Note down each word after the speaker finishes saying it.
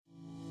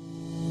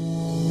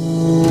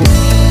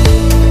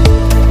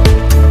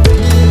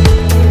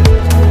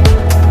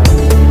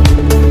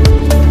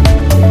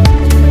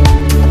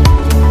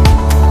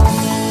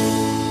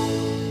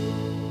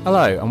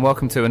Hello and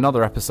welcome to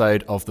another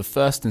episode of The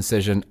First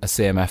Incision, a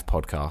CMF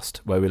podcast,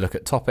 where we look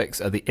at topics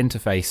at the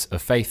interface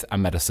of faith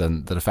and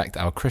medicine that affect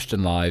our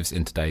Christian lives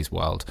in today's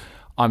world.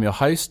 I'm your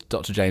host,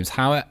 Dr. James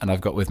Howitt, and I've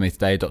got with me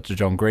today Dr.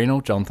 John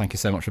Greenall. John, thank you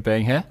so much for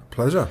being here.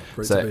 Pleasure.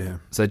 Great to be here.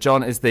 So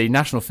John is the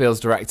National Fields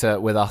Director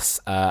with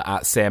us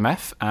at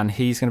CMF, and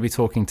he's going to be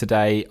talking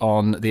today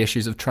on the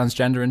issues of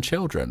transgender in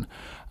children.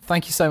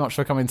 Thank you so much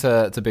for coming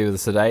to be with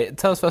us today.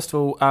 Tell us, first of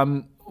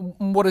all,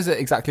 what is it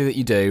exactly that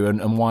you do,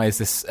 and why is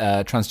this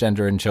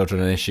transgender in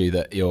children an issue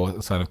that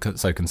you're so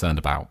concerned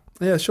about?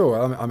 Yeah,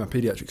 sure. I'm a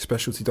paediatric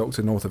specialty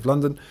doctor north of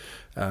London.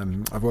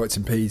 I've worked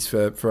in peds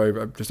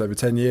for just over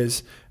 10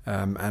 years.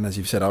 And as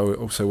you've said, I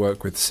also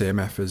work with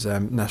CMF as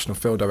National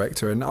Field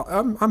Director. And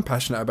I'm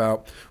passionate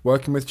about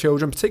working with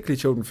children, particularly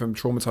children from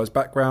traumatised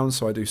backgrounds.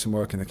 So I do some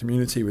work in the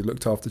community with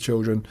looked after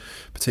children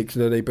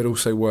particularly, but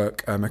also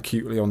work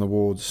acutely on the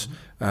wards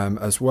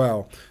as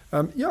well.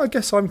 I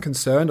guess I'm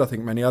concerned, I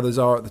think many others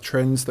are, at the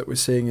trends that we're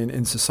seeing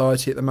in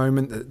society at the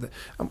moment.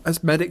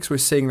 As medics, we're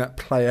seeing that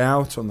play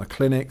out on the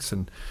clinics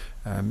and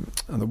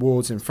the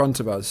wards in front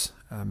of us.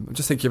 I'm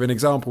just thinking of an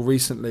example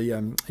recently.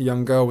 A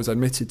young girl was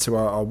admitted to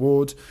our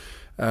ward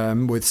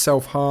with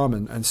self-harm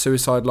and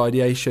suicidal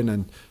ideation,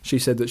 and she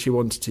said that she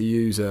wanted to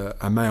use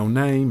a male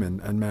name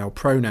and male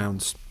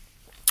pronouns.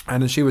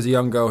 And she was a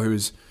young girl who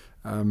was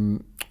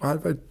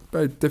had a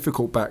very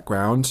difficult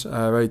background,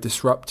 very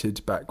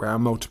disrupted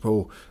background,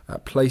 multiple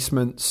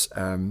placements,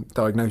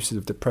 diagnosis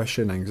of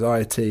depression,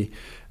 anxiety,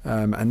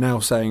 and now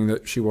saying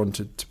that she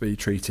wanted to be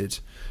treated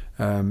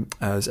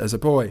as a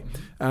boy.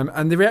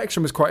 And the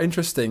reaction was quite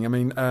interesting. I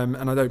mean,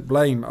 and I don't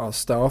blame our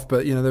staff,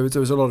 but there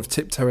was a lot of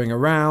tiptoeing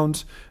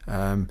around.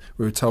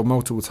 We were told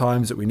multiple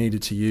times that we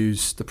needed to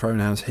use the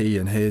pronouns he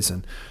and his,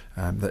 and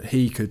that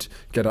he could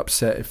get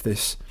upset if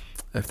this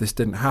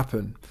didn't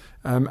happen.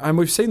 And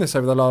we've seen this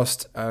over the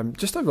last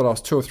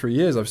 2 or 3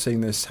 years. I've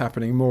seen this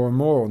happening more and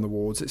more on the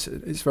wards.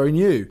 It's very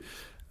new,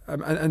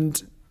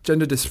 and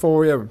gender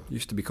dysphoria,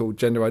 used to be called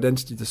gender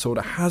identity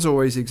disorder, has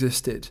always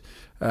existed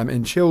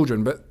in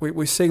children, but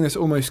we're seeing this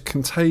almost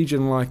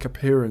contagion-like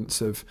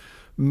appearance of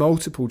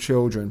multiple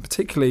children,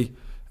 particularly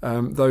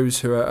those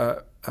who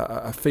are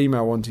a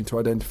female wanting to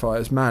identify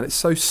as man. It's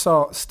so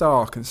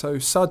stark and so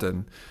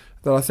sudden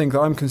that I think that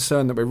I'm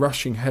concerned that we're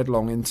rushing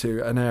headlong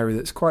into an area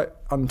that's quite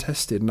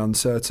untested and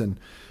uncertain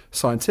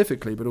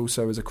scientifically, but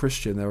also as a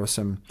Christian there are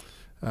some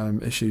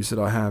issues that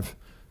I have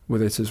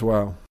with it as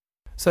well.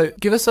 So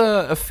give us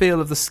a feel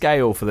of the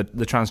scale for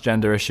the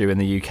transgender issue in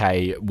the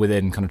UK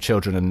within kind of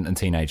children and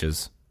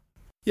teenagers.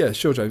 Yeah,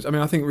 sure, James. I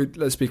mean, I think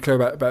let's be clear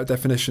about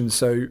definitions.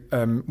 So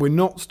we're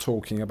not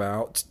talking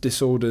about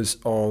disorders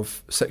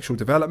of sexual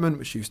development,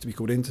 which used to be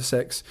called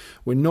intersex.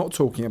 We're not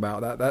talking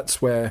about that.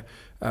 That's where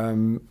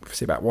we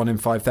see about 1 in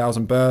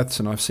 5,000 births,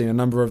 and I've seen a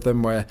number of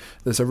them where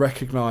there's a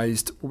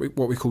recognised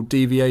what we call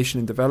deviation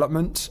in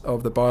development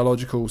of the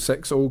biological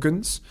sex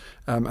organs,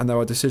 and there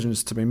are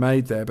decisions to be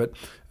made there. But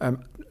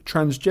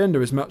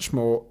transgender is much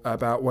more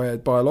about where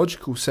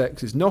biological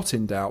sex is not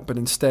in doubt, but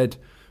instead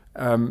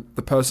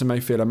the person may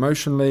feel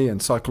emotionally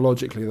and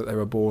psychologically that they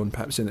were born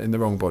perhaps in the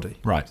wrong body,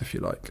 right, if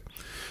you like.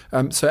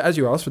 So as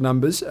you asked for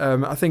numbers,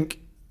 I think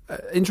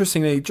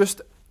interestingly,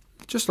 just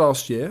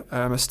last year,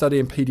 a study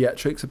in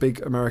Pediatrics, a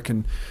big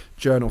American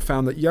journal,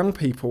 found that young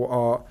people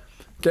are,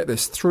 get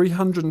this,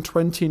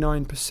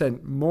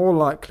 329% more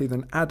likely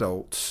than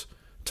adults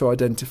to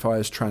identify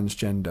as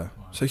transgender.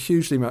 Wow. So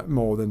hugely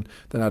more than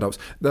adults.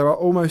 There are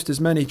almost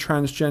as many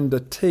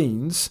transgender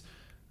teens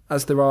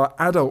as there are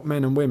adult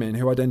men and women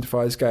who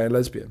identify as gay and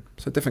lesbian.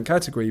 So a different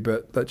category,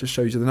 but that just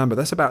shows you the number.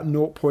 That's about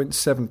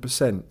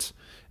 0.7%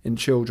 in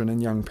children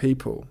and young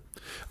people.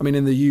 I mean,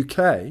 in the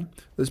UK,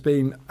 there's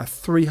been a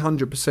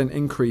 300%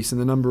 increase in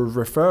the number of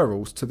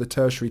referrals to the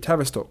tertiary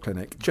Tavistock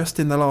clinic just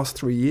in the last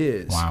 3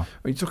 years. Wow. I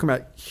mean, you're talking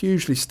about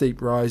hugely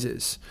steep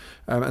rises.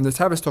 And the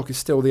Tavistock is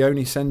still the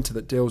only centre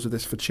that deals with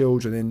this for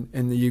children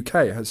in the UK.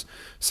 It has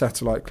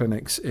satellite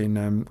clinics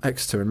in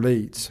Exeter and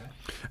Leeds.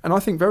 And I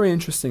think very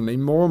interestingly,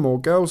 more and more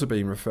girls are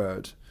being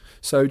referred.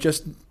 So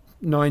just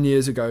 9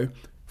 years ago,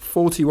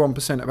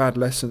 41% of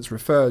adolescents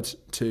referred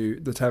to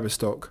the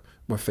Tavistock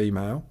were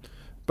female.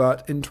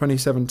 But in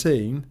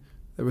 2017,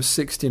 there was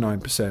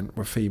 69%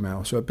 were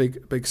female, so a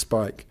big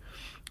spike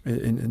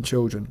in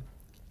children.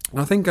 And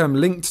I think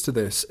linked to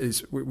this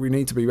is we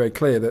need to be very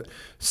clear that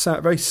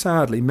very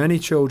sadly, many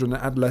children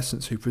and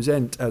adolescents who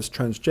present as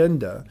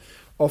transgender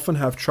often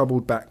have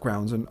troubled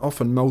backgrounds and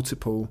often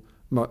multiple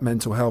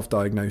mental health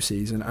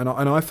diagnoses. And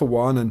I, for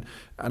one, and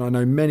I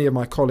know many of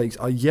my colleagues,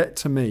 are yet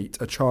to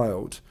meet a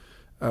child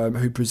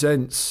who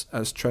presents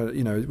as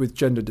with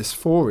gender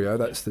dysphoria,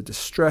 that's the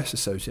distress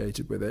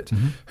associated with it,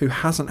 who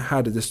hasn't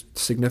had a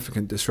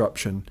significant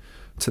disruption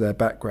to their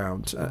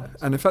background.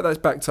 And in fact, that's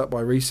backed up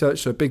by research.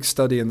 So a big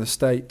study in the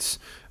States,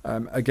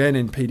 again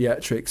in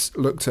paediatrics,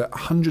 looked at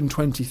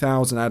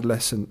 120,000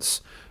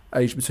 adolescents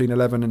aged between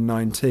 11 and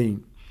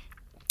 19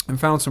 and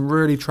found some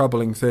really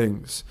troubling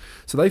things.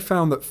 So they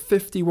found that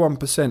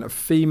 51% of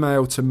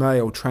female to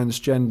male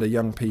transgender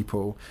young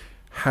people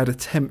had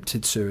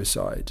attempted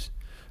suicide.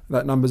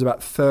 that number's about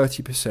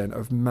 30%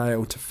 of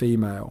male to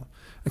female.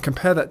 And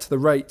compare that to the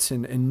rates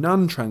in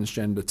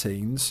non-transgender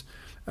teens,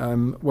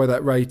 where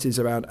that rate is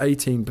around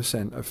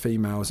 18% of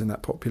females in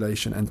that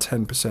population and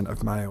 10%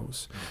 of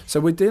males. So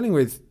we're dealing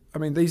with, I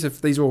mean, these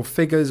are all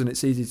figures, and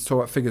it's easy to talk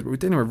about figures, but we're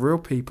dealing with real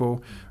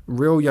people,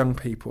 real young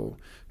people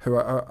who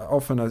are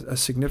often are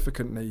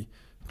significantly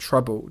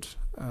troubled.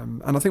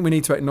 And I think we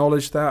need to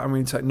acknowledge that, and we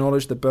need to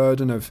acknowledge the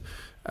burden of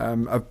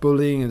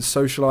bullying and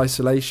social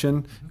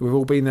isolation. We've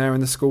all been there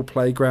in the school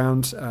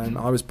playground.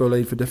 I was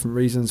bullied for different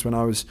reasons when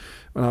I was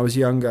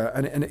younger,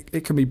 and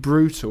it can be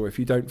brutal if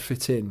you don't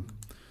fit in.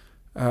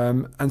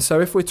 And so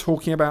if we're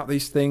talking about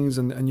these things,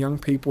 and young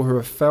people who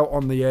have felt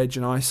on the edge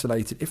and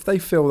isolated, if they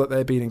feel that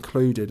they're being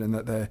included and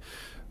that they're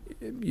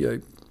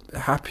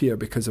happier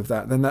because of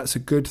that, then that's a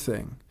good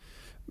thing.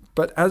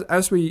 But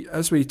as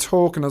we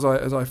talk and as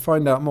I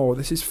find out more,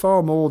 this is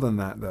far more than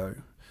that, though.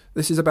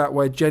 This is about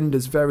where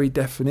gender's very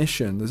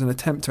definition, there's an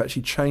attempt to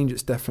actually change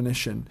its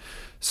definition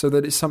so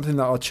that it's something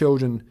that our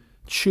children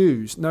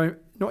choose. No,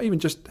 not even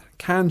just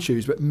can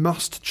choose, but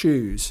must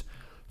choose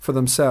for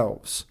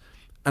themselves.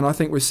 And I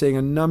think we're seeing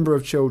the number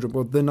of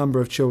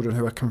children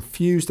who are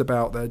confused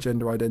about their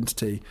gender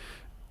identity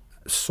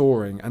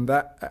soaring. And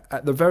that,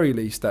 at the very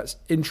least, that's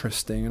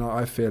interesting. And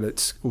I feel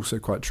it's also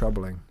quite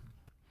troubling.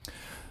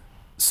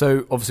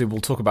 So obviously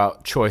we'll talk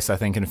about choice, I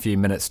think, in a few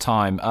minutes'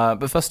 time.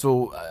 But first of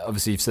all,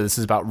 obviously you've said this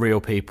is about real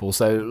people.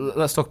 So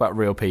let's talk about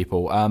real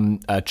people.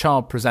 A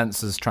child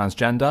presents as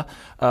transgender.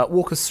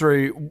 Walk us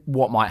through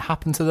what might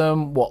happen to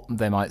them, what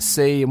they might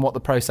see, and what the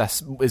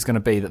process is going to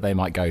be that they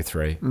might go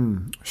through.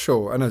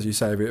 Sure. And as you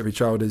say, every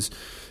child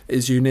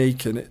is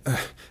unique, and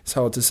it's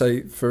hard to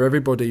say for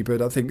everybody, but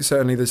I think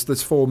certainly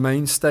there's four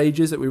main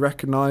stages that we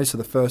recognise. So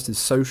the first is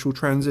social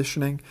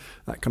transitioning.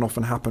 That can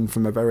often happen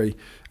from a very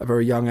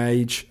young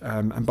age,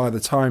 and by the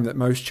time that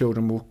most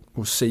children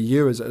will see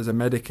you as a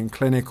medic in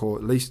clinic, or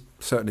at least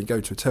certainly go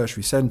to a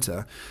tertiary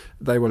centre,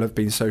 they will have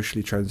been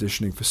socially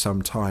transitioning for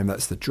some time.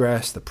 That's the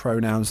dress, the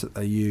pronouns that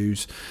they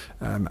use,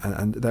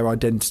 and their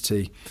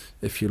identity,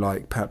 if you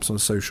like, perhaps on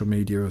social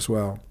media as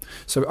well.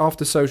 So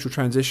after social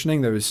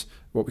transitioning, there is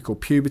what we call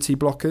puberty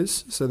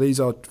blockers. So these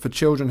are for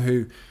children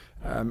who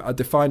are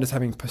defined as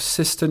having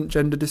persistent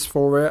gender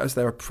dysphoria as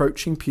they're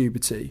approaching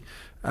puberty.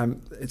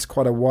 It's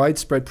quite a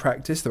widespread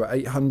practice. There were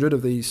 800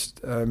 of these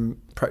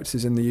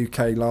practices in the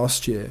UK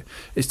last year,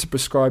 is to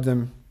prescribe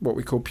them what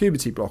we call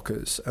puberty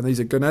blockers. And these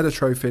are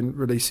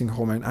gonadotropin-releasing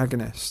hormone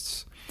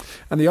agonists.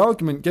 And the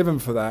argument given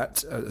for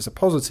that as a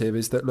positive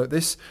is that, look,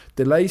 this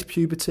delays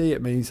puberty.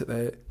 It means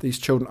that these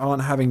children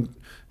aren't having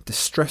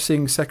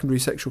distressing secondary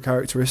sexual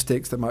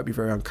characteristics that might be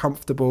very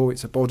uncomfortable.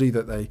 It's a body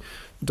that they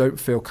don't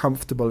feel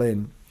comfortable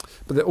in.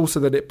 But also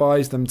that it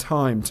buys them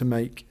time to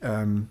make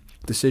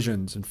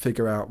decisions and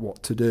figure out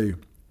what to do.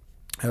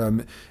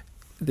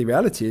 The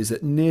reality is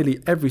that nearly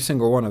every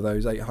single one of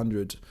those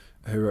 800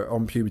 who are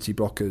on puberty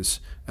blockers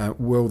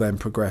will then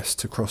progress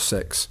to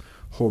cross-sex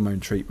hormone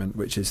treatment,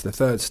 which is the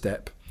third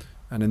step.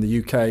 And in the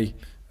UK,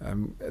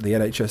 the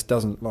NHS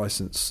doesn't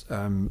licence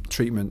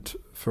treatment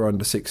for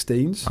under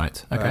 16s.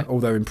 Right, okay.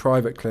 Although in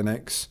private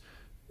clinics,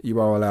 you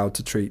are allowed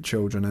to treat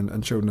children,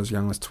 and children as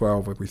young as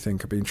 12, we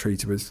think, are being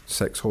treated with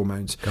sex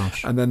hormones.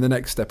 Gosh. And then the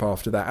next step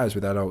after that, as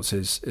with adults,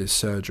 is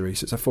surgery.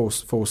 So it's a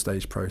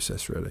four-stage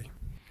process, really.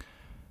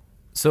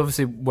 So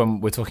obviously when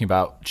we're talking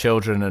about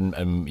children,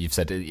 and you've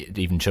said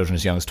even children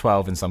as young as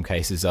 12 in some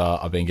cases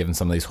are being given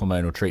some of these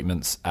hormonal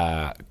treatments,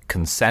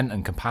 consent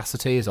and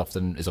capacity is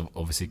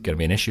obviously going to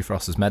be an issue for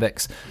us as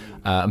medics,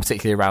 and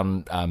particularly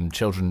around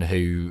children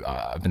who,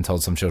 I've been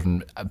told some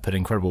children put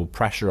incredible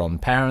pressure on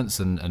parents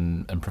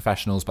and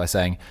professionals by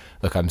saying,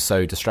 look, I'm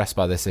so distressed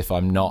by this, if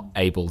I'm not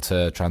able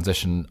to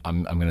transition,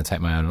 I'm going to take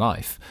my own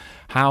life.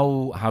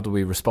 How do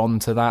we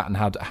respond to that, and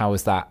how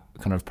is that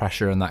kind of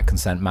pressure and that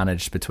consent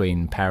managed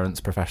between parents,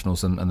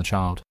 professionals and the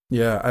child?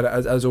 Yeah,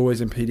 as always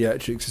in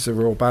paediatrics, it's a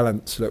real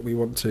balance that we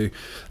want to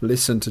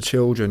listen to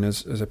children.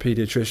 As a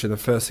paediatrician, the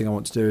first thing I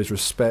want to do is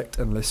respect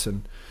and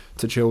listen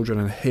to children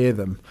and hear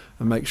them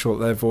and make sure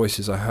that their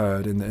voices are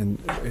heard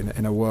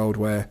in a world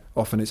where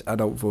often it's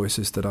adult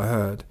voices that are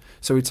heard.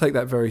 So we take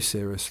that very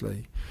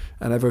seriously,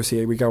 and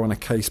obviously we go on a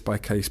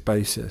case-by-case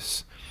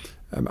basis.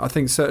 I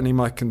think certainly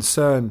my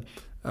concern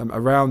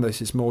around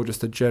this is more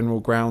just a general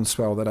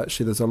groundswell that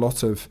actually there's a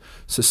lot of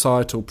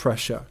societal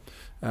pressure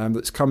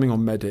that's coming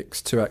on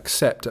medics to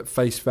accept at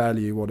face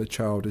value what a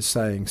child is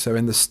saying. So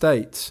in the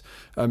States,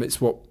 it's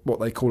what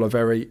they call a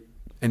very,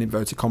 in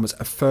inverted commas,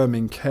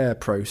 affirming care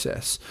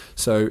process.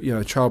 So,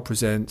 a child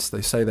presents,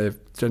 they say they're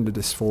gender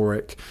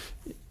dysphoric.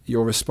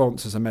 Your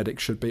response as a medic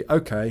should be,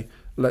 okay,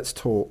 let's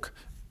talk,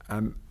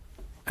 and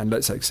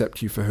let's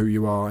accept you for who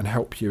you are and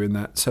help you in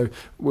that. So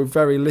with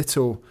very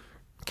little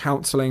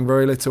counselling,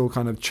 very little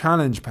kind of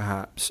challenge,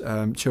 perhaps,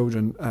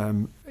 children,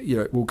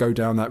 will go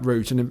down that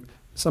route. And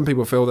some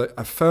people feel that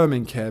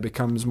affirming care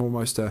becomes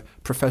almost a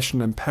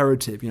professional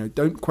imperative.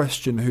 Don't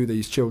question who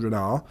these children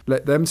are.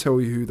 Let them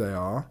tell you who they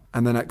are,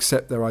 and then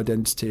accept their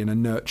identity in a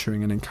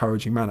nurturing and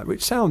encouraging manner,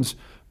 which sounds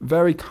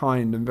very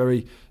kind and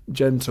very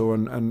gentle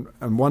and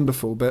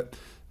wonderful. But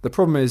The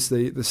problem is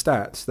the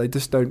stats, they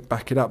just don't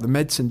back it up. The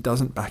medicine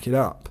doesn't back it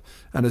up.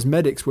 And as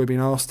medics, we're being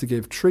asked to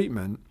give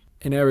treatment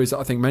in areas that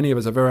I think many of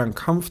us are very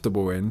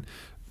uncomfortable in,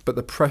 but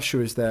the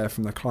pressure is there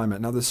from the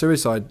climate. Now, the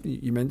suicide,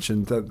 you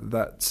mentioned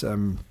that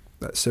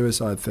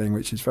suicide thing,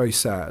 which is very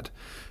sad.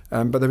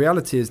 But the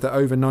reality is that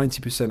over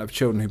 90% of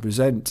children who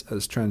present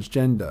as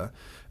transgender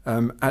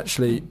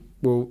actually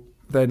will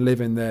then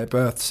live in their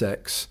birth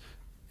sex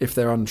if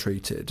they're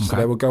untreated. Okay. So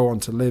they will go on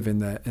to live in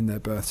their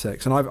birth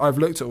sex. And I've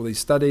looked at all these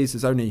studies.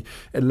 There's only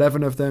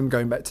 11 of them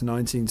going back to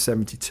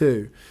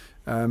 1972.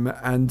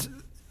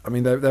 And I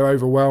mean, they're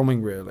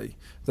overwhelming, really,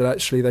 that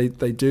actually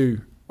they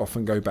do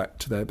often go back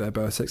to their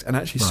birth sex. And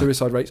actually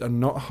suicide rates are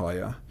not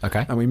higher.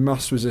 Okay. And we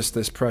must resist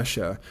this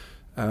pressure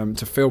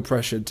to feel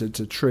pressured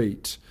to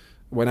treat,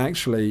 when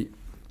actually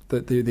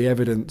the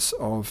evidence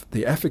of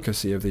the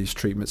efficacy of these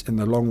treatments in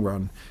the long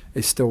run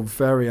is still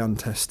very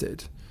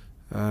untested.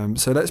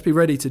 So let's be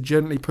ready to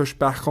gently push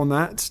back on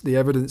that. The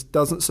evidence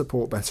doesn't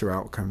support better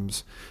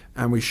outcomes,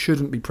 and we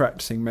shouldn't be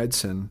practicing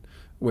medicine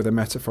with a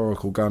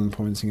metaphorical gun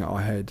pointing at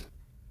our head.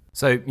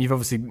 So you've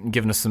obviously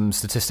given us some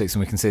statistics, and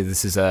we can see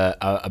this is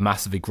a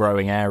massively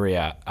growing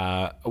area.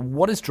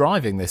 What is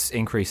driving this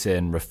increase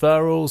in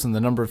referrals and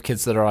the number of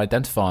kids that are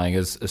identifying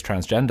as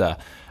transgender?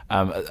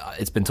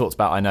 It's been talked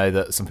about. I know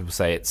that some people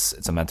say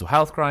it's a mental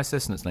health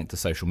crisis and it's linked to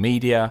social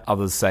media.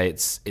 Others say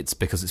it's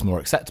because it's more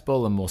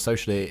acceptable and more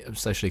socially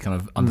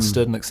kind of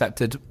understood and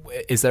accepted.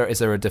 Is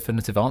there a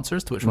definitive answer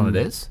as to which one it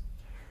is?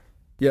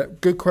 Yeah,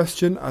 good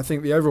question. I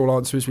think the overall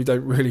answer is we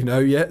don't really know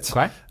yet.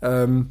 Okay.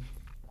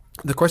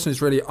 The question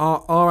is really,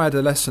 are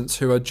adolescents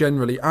who are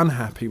generally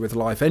unhappy with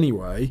life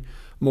anyway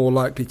more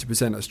likely to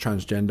present as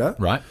transgender?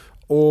 Right.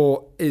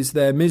 Or is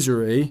their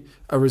misery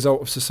a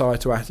result of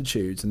societal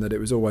attitudes and that it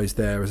was always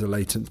there as a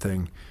latent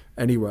thing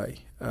anyway?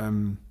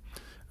 And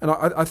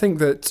I think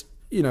that,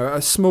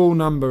 a small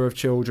number of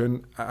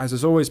children, as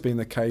has always been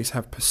the case,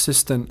 have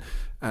persistent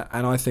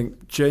and I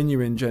think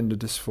genuine gender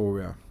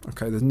dysphoria.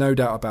 Okay, there's no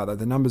doubt about that.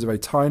 The numbers are very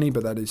tiny,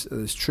 but that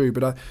is true.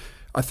 But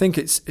I think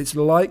it's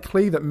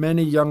likely that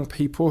many young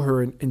people who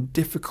are in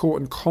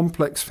difficult and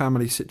complex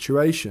family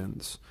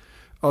situations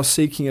are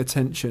seeking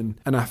attention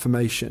and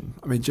affirmation.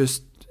 I mean,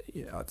 just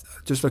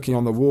looking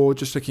on the ward,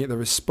 just looking at the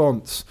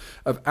response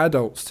of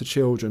adults to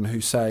children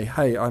who say,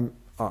 "Hey, I'm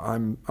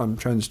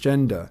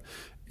transgender,"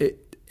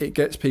 it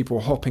gets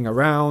people hopping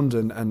around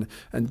and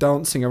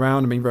dancing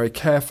around and being very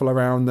careful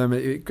around them.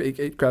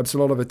 It grabs a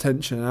lot of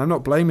attention, and I'm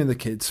not blaming the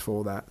kids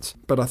for that,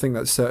 but I think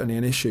that's certainly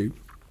an issue.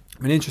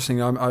 I mean,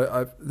 interestingly,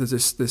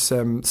 there's this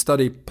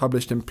study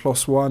published in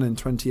PLOS One in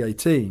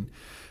 2018,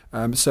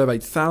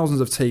 surveyed thousands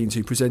of teens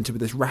who presented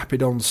with this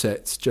rapid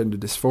onset gender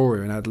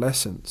dysphoria in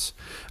adolescence,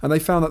 and they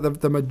found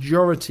that the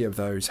majority of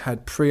those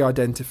had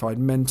pre-identified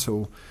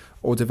mental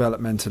or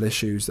developmental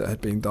issues that had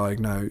been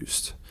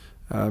diagnosed.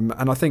 And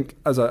I think,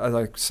 as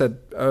I said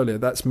earlier,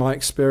 that's my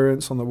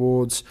experience on the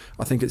wards.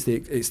 I think it's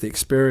the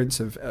experience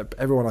of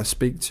everyone I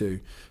speak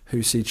to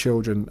who see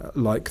children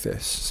like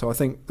this. So I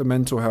think the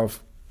mental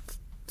health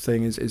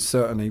thing is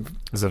certainly...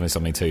 There's certainly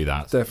something to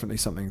that. Definitely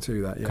something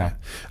to that, yeah. Okay.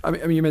 I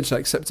mean, you mentioned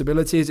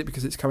acceptability. Is it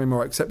because it's becoming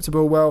more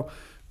acceptable? Well,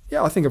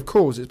 yeah, I think, of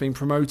course, it's been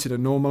promoted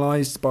and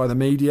normalised by the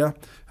media.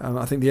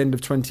 I think the end of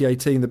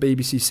 2018, the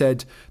BBC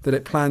said that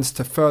it plans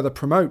to further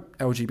promote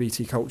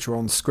LGBT culture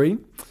on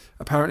screen.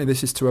 Apparently,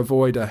 this is to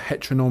avoid a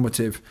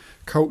heteronormative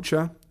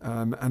culture,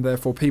 and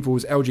therefore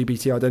people's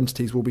LGBT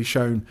identities will be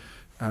shown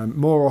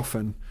more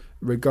often,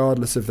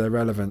 regardless of their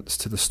relevance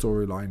to the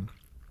storyline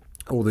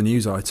or the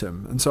news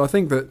item. And so I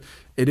think that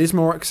it is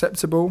more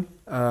acceptable,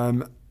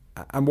 and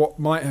what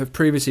might have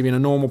previously been a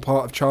normal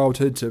part of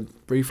childhood to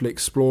briefly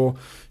explore,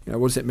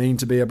 what does it mean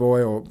to be a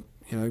boy or,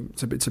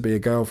 to be a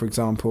girl, for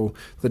example,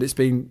 that it's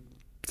been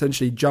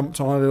potentially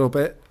jumped on a little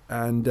bit,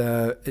 and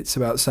it's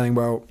about saying,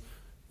 well,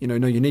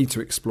 no, you need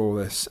to explore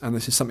this, and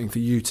this is something for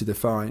you to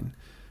define.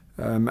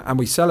 And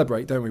we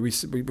celebrate, don't we?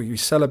 We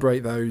celebrate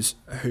those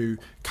who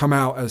come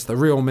out as the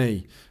real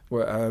me.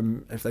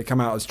 If they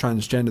come out as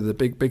transgender, the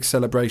big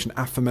celebration,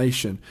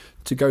 affirmation,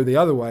 to go the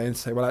other way and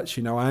say, well,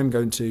 actually, no, I am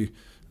going to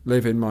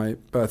live in my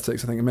birth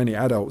sex. I think many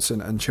adults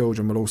and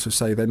children will also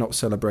say they're not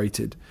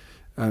celebrated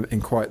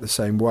in quite the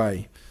same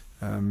way.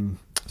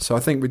 So I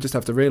think we just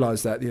have to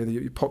realise that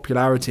the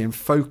popularity and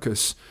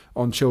focus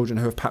on children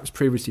who have perhaps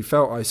previously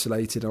felt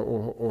isolated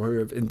or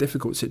who are in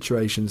difficult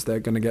situations, they're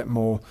going to get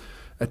more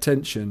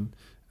attention,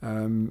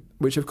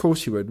 which of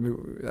course you would.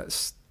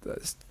 That's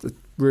the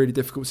really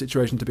difficult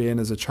situation to be in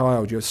as a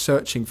child. You're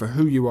searching for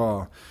who you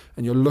are,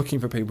 and you're looking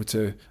for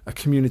a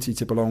community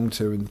to belong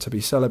to and to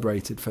be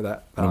celebrated for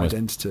that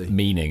identity.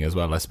 Meaning as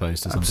well, I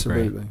suppose, to some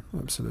degree.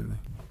 Absolutely.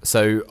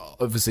 So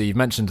obviously you've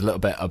mentioned a little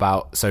bit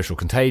about social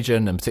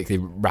contagion and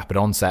particularly rapid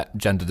onset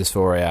gender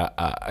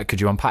dysphoria. Could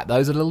you unpack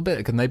those a little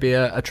bit? Can they be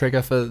a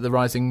trigger for the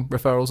rising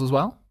referrals as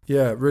well?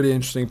 Yeah, really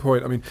interesting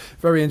point. I mean,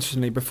 very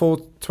interestingly, before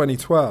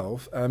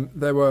 2012,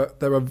 there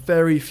were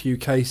very few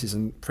cases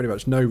and pretty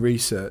much no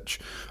research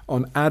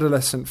on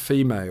adolescent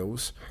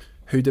females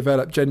who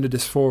develop gender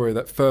dysphoria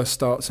that first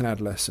starts in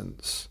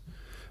adolescence.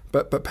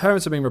 But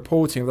parents have been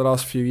reporting over the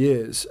last few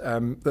years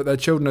that their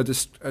children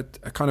are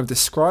kind of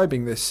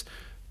describing this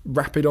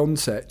rapid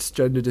onset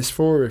gender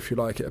dysphoria, if you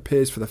like. It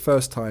appears for the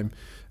first time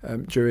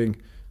during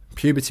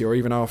puberty or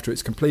even after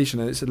its completion.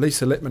 And it's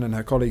Lisa Lippman and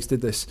her colleagues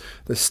did this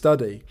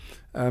study,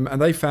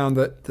 and they found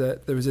that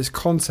there was this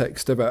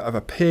context of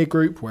a peer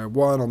group where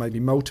one or maybe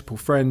multiple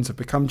friends have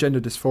become gender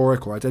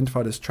dysphoric or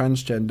identified as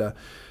transgender,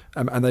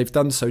 and they've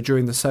done so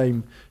during the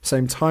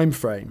same time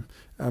frame.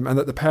 And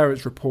that the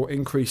parents report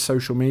increased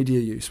social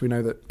media use. We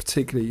know that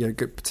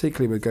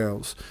particularly with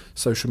girls,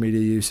 social media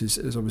use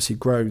has obviously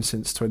grown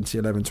since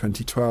 2011,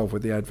 2012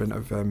 with the advent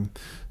of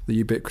the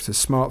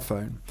ubiquitous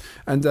smartphone.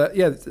 And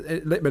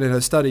Lippman in her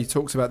study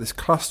talks about this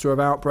cluster of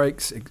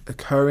outbreaks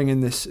occurring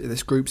in this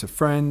groups of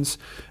friends,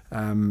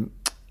 and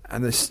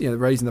this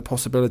raising the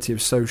possibility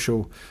of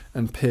social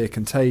and peer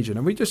contagion.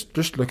 And we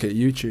just look at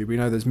YouTube. We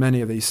know there's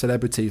many of these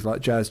celebrities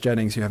like Jazz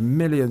Jennings who have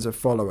millions of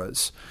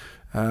followers.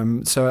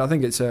 So I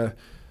think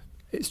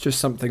it's just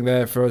something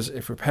there for us,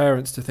 for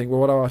parents to think, well,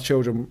 what are our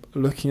children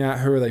looking at?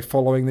 Who are they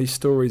following? These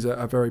stories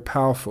are very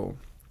powerful.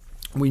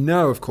 We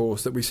know, of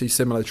course, that we see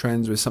similar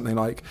trends with something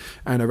like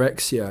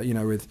anorexia,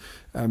 with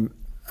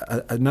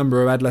a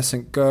number of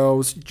adolescent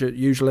girls,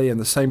 usually in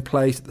the same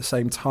place at the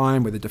same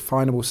time, with a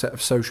definable set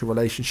of social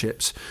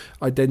relationships,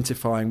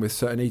 identifying with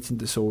certain eating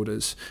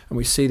disorders. And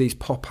we see these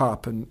pop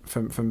up and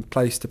from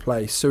place to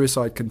place,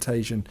 suicide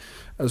contagion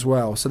as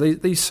well. So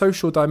these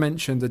social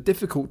dimensions are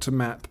difficult to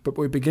map, but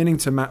we're beginning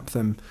to map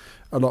them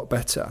a lot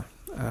better.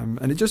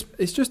 And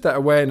it's just that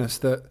awareness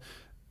that,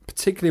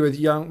 particularly with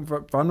young,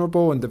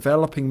 vulnerable and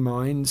developing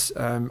minds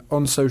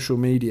on social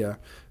media,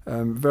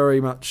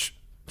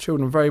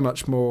 children very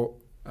much more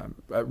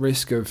at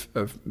risk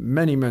of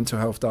many mental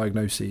health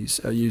diagnoses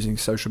using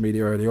social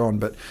media early on.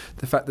 But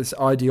the fact that this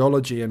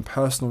ideology and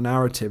personal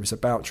narratives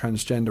about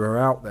transgender are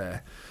out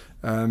there,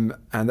 and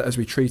that as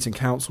we treat and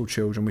counsel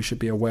children, we should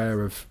be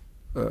aware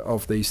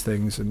of these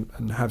things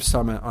and have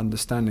some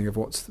understanding of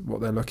what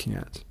they're looking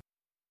at.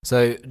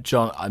 So,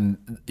 John,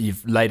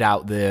 you've laid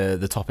out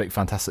the topic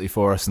fantastically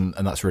for us, and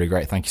that's really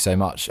great. Thank you so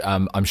much.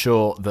 I'm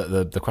sure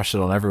that the question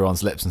on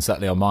everyone's lips, and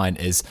certainly on mine,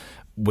 is,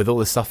 with all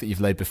this stuff that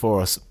you've laid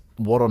before us,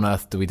 what on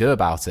earth do we do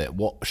about it?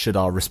 What should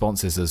our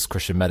responses as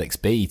Christian medics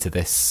be to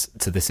this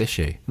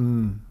issue?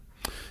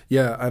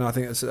 Yeah, and I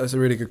think that's a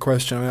really good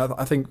question.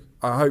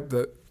 I hope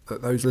that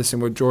those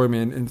listening would join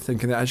me in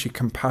thinking that actually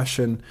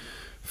compassion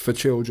for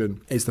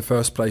children is the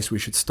first place we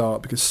should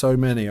start, because so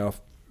many that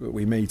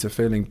we meet are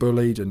feeling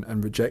bullied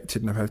and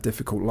rejected and have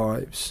difficult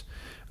lives.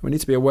 We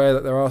need to be aware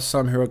that there are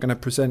some who are going to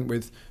present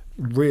with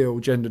real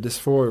gender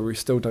dysphoria. We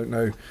still don't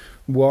know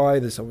why.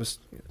 There's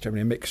obviously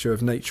generally a mixture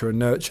of nature and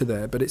nurture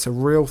there, but it's a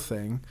real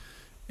thing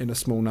in a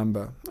small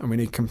number, and we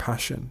need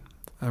compassion,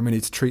 and we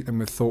need to treat them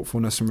with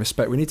thoughtfulness and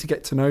respect. We need to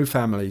get to know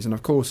families, and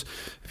of course,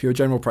 if you're a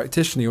general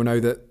practitioner, you'll know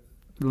that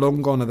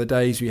long gone are the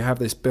days where you have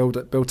this built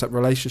up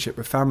relationship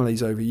with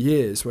families over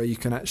years, where you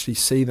can actually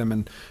see them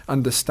and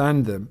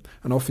understand them.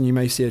 And often you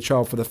may see a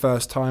child for the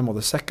first time or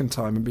the second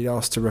time and be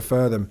asked to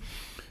refer them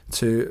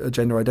to a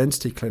gender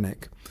identity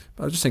clinic.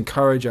 But I just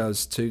encourage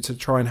us to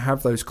try and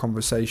have those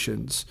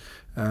conversations,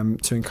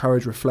 to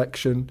encourage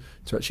reflection,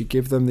 to actually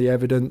give them the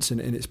evidence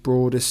in its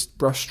broadest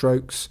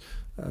brushstrokes,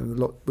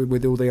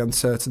 with all the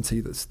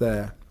uncertainty that's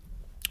there,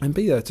 and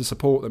be there to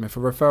support them. If a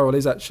referral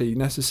is actually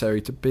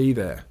necessary, to be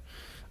there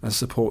and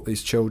support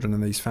these children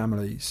and these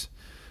families.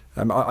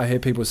 I hear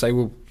people say,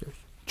 well,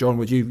 John,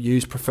 would you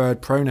use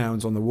preferred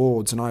pronouns on the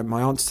wards? And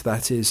my answer to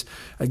that is,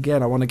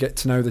 again, I want to get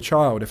to know the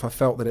child. If I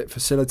felt that it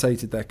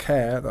facilitated their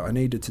care, that I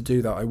needed to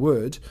do that, I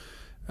would.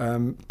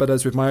 But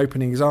as with my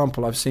opening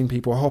example, I've seen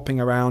people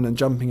hopping around and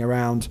jumping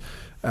around.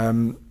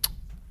 And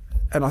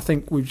I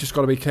think we've just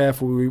got to be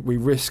careful. We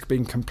risk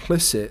being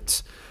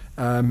complicit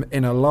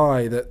in a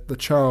lie that the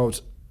child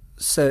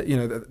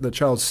the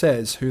child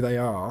says who they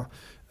are.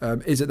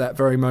 Is at that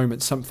very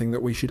moment something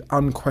that we should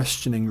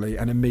unquestioningly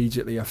and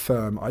immediately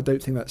affirm. I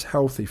don't think that's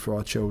healthy for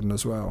our children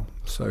as well.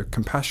 So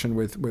compassion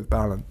with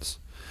balance.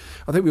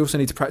 I think we also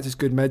need to practice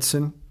good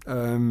medicine.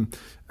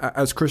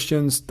 As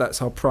Christians,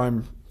 that's our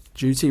prime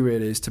duty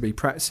really, is to be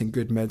practicing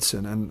good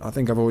medicine. And I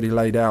think I've already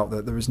laid out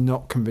that there is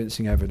not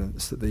convincing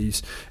evidence that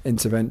these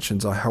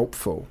interventions are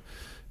helpful.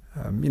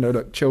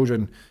 Look,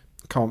 children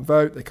can't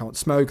vote, they can't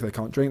smoke, they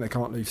can't drink, they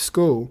can't leave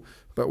school,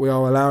 but we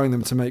are allowing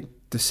them to make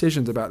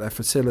decisions about their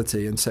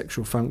fertility and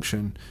sexual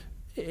function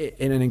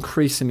in an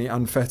increasingly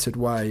unfettered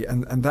way,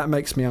 and that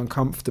makes me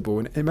uncomfortable.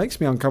 And it makes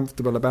me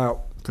uncomfortable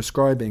about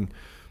prescribing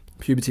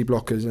puberty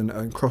blockers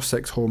and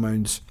cross-sex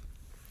hormones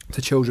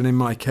to children in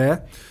my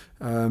care.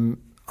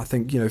 I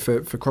think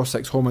for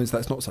cross-sex hormones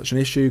that's not such an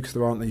issue because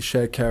there aren't these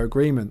shared care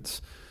agreements,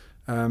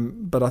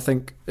 but I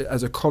think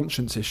as a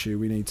conscience issue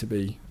we need to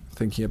be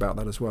thinking about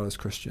that as well as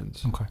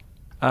Christians. Okay.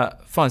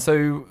 Fine.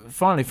 So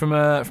finally, from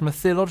a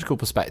theological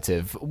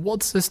perspective,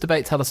 what does this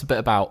debate tell us a bit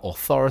about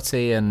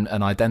authority and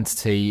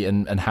identity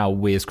and how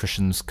we as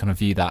Christians kind of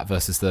view that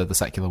versus the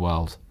secular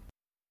world?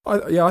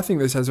 I think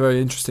this has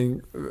very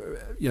interesting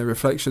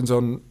reflections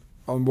on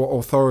what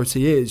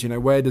authority is.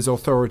 Where does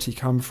authority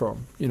come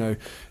from?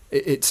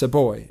 it's a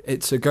boy,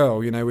 it's a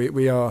girl. You know,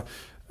 we are,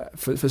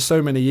 for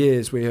so many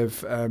years, we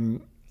have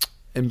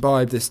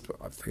imbibed this,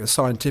 I think, a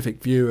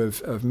scientific view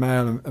of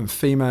male and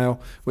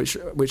female,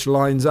 which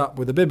lines up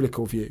with the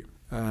biblical view.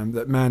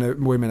 That man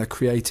and women are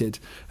created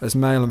as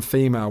male and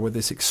female with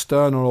this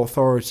external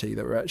authority,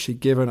 that we're actually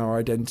given our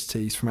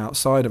identities from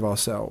outside of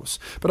ourselves.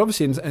 But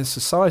obviously in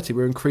society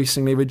we're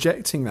increasingly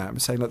rejecting that. We're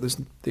saying that there's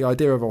the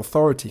idea of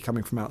authority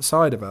coming from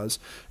outside of us,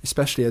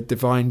 especially a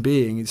divine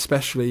being,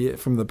 especially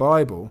from the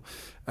Bible.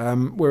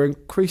 We're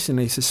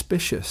increasingly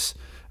suspicious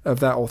of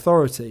that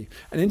authority.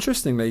 And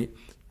interestingly,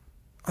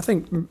 I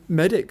think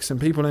medics and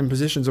people in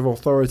positions of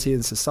authority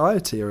in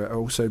society are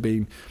also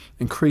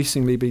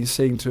increasingly being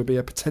seen to be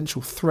a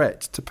potential threat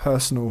to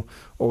personal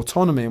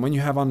autonomy. And when you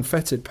have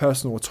unfettered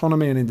personal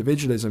autonomy and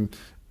individualism,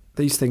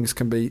 these things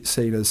can be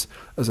seen as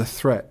a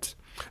threat.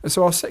 And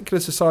so our secular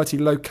society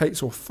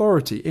locates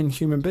authority in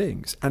human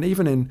beings and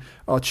even in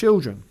our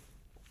children.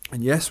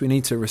 And yes, we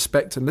need to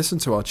respect and listen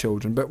to our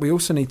children, but we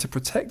also need to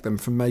protect them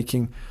from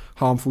making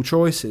harmful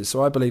choices.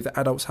 So I believe that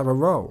adults have a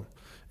role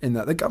in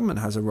that. The government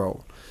has a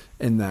role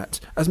in that.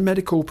 As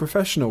medical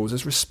professionals,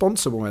 as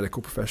responsible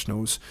medical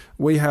professionals,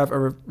 we have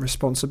a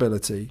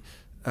responsibility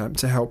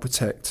to help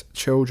protect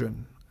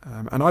children.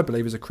 And I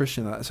believe as a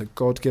Christian that's a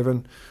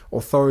God-given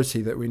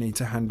authority that we need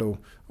to handle,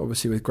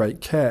 obviously, with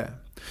great care.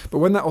 But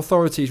when that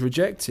authority is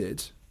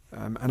rejected,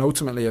 and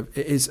ultimately it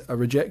is a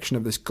rejection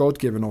of this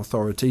God-given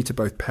authority to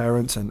both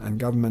parents and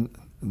government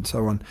and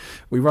so on,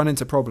 we run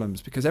into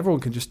problems because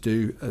everyone can just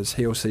do as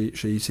he or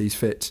she sees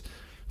fit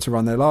to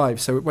run their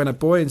lives. So when a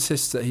boy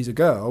insists that he's a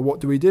girl,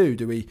 what do?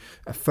 Do we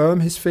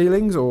affirm his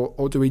feelings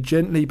or do we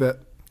gently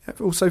but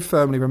also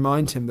firmly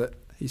remind him that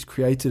he's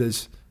created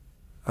as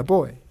a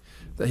boy,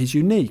 that he's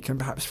unique and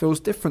perhaps feels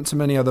different to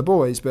many other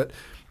boys, but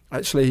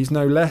actually he's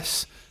no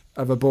less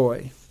of a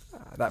boy?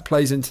 That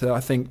plays into, I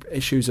think,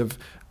 issues of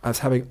us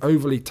having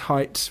overly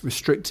tight,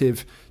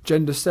 restrictive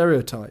gender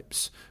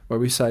stereotypes, where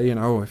we say, you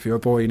know, if you're a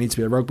boy, you need to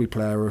be a rugby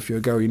player, or if you're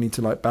a girl, you need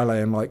to like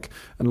ballet and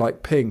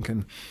like pink.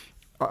 And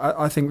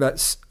I think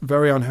that's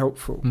very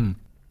unhelpful.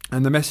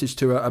 And the message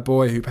to a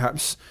boy who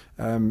perhaps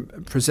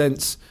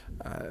presents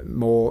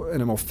more in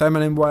a more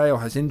feminine way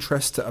or has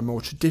interests that are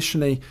more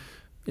traditionally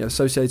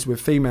associated with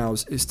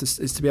females is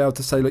to be able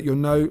to say, look, you're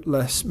no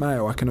less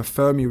male. I can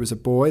affirm you as a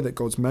boy, that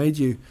God's made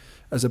you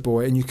as a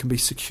boy, and you can be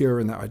secure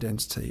in that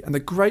identity. And the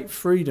great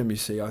freedom, you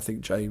see, I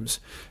think, James,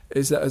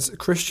 is that as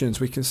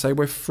Christians we can say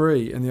we're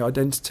free in the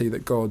identity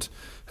that God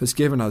has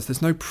given us.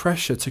 There's no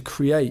pressure to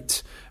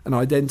create an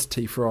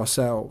identity for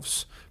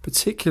ourselves,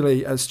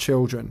 particularly as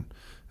children,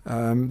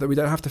 that we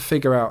don't have to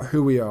figure out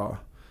who we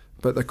are,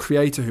 but the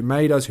Creator who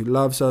made us, who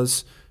loves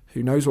us,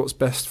 who knows what's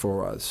best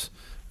for us,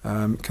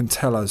 can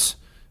tell us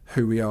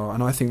who we are.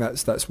 And I think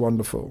that's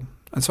wonderful.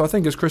 And so I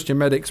think as Christian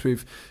medics,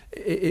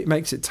 it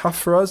makes it tough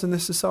for us in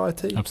this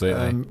society.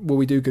 Absolutely. Will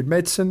we do good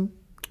medicine?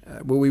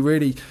 Will we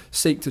really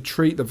seek to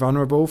treat the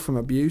vulnerable from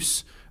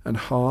abuse and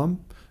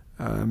harm?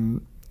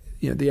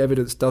 The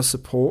evidence does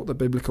support the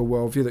biblical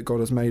worldview that God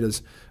has made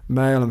us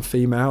male and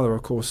female. There are,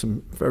 of course,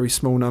 some very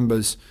small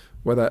numbers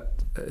where that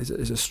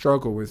is a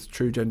struggle with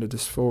true gender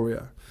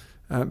dysphoria.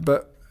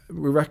 But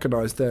we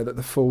recognise there that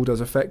the fall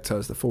does affect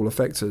us. The fall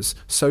affects us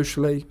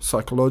socially,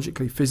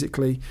 psychologically,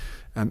 physically,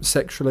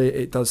 sexually.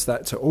 It does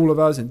that to all of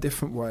us in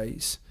different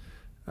ways.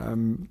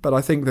 But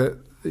I think that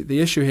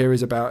the issue here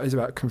is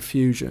about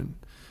confusion.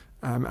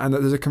 And that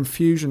there's a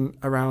confusion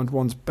around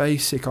one's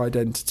basic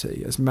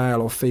identity as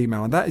male or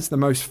female, and that is the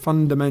most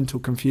fundamental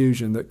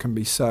confusion that can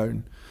be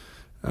sown,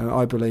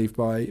 I believe,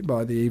 by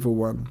the evil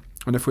one.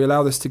 And if we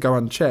allow this to go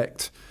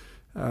unchecked,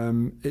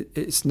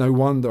 it's no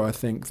wonder, I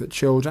think, that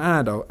children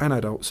and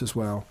adults as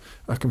well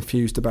are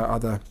confused about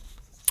other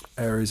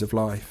areas of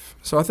life.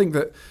 So I think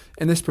that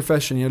in this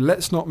profession,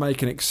 let's not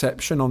make an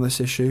exception on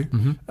this issue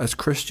as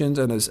Christians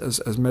and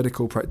as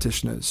medical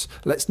practitioners.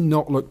 Let's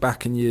not look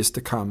back in years to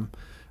come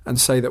and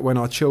say that when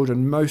our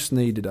children most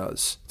needed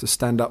us to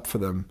stand up for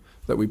them,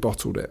 that we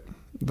bottled it.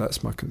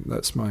 That's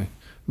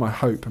my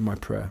hope and my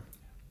prayer.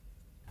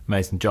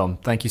 Amazing, John.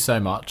 Thank you so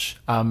much.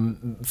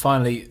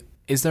 Finally,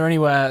 is there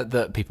anywhere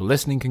that people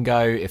listening can go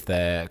if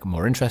they're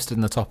more interested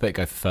in the topic,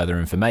 go for further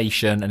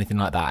information, anything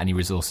like that? Any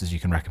resources you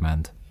can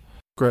recommend?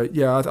 Great.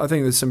 Yeah, I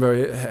think there's some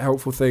very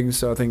helpful things.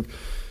 So I think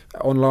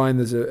online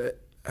there's a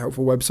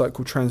helpful website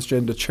called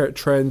Transgender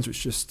Trends,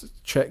 which just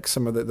checks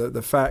some of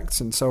the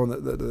facts and so on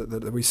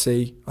that we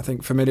see. I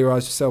think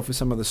familiarise yourself with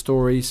some of the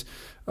stories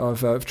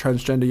of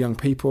transgender young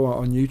people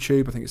on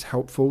YouTube. I think it's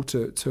helpful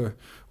to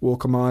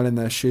walk a mile in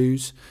their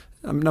shoes.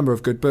 A number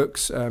of good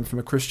books from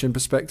a Christian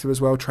perspective as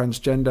well.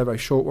 Transgender, a very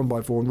short one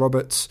by Vaughan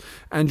Roberts.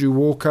 Andrew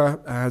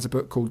Walker has a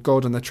book called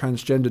God and the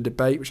Transgender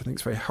Debate, which I think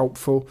is very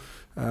helpful,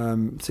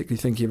 particularly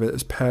thinking of it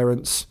as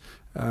parents.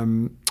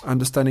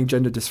 Understanding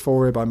Gender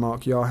Dysphoria by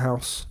Mark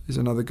Yarhouse is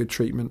another good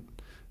treatment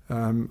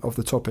of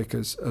the topic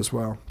as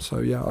well. So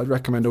yeah, I'd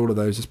recommend all of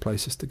those as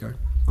places to go.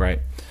 Great.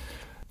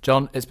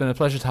 John, it's been a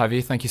pleasure to have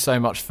you. Thank you so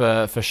much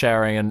for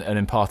sharing and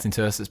imparting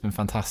to us. It's been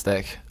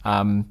fantastic.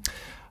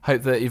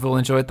 hope that you've all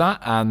enjoyed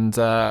that, and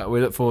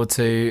we look forward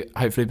to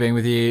hopefully being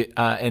with you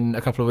in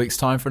a couple of weeks'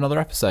 time for another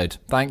episode.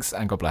 Thanks,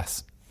 and God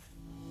bless.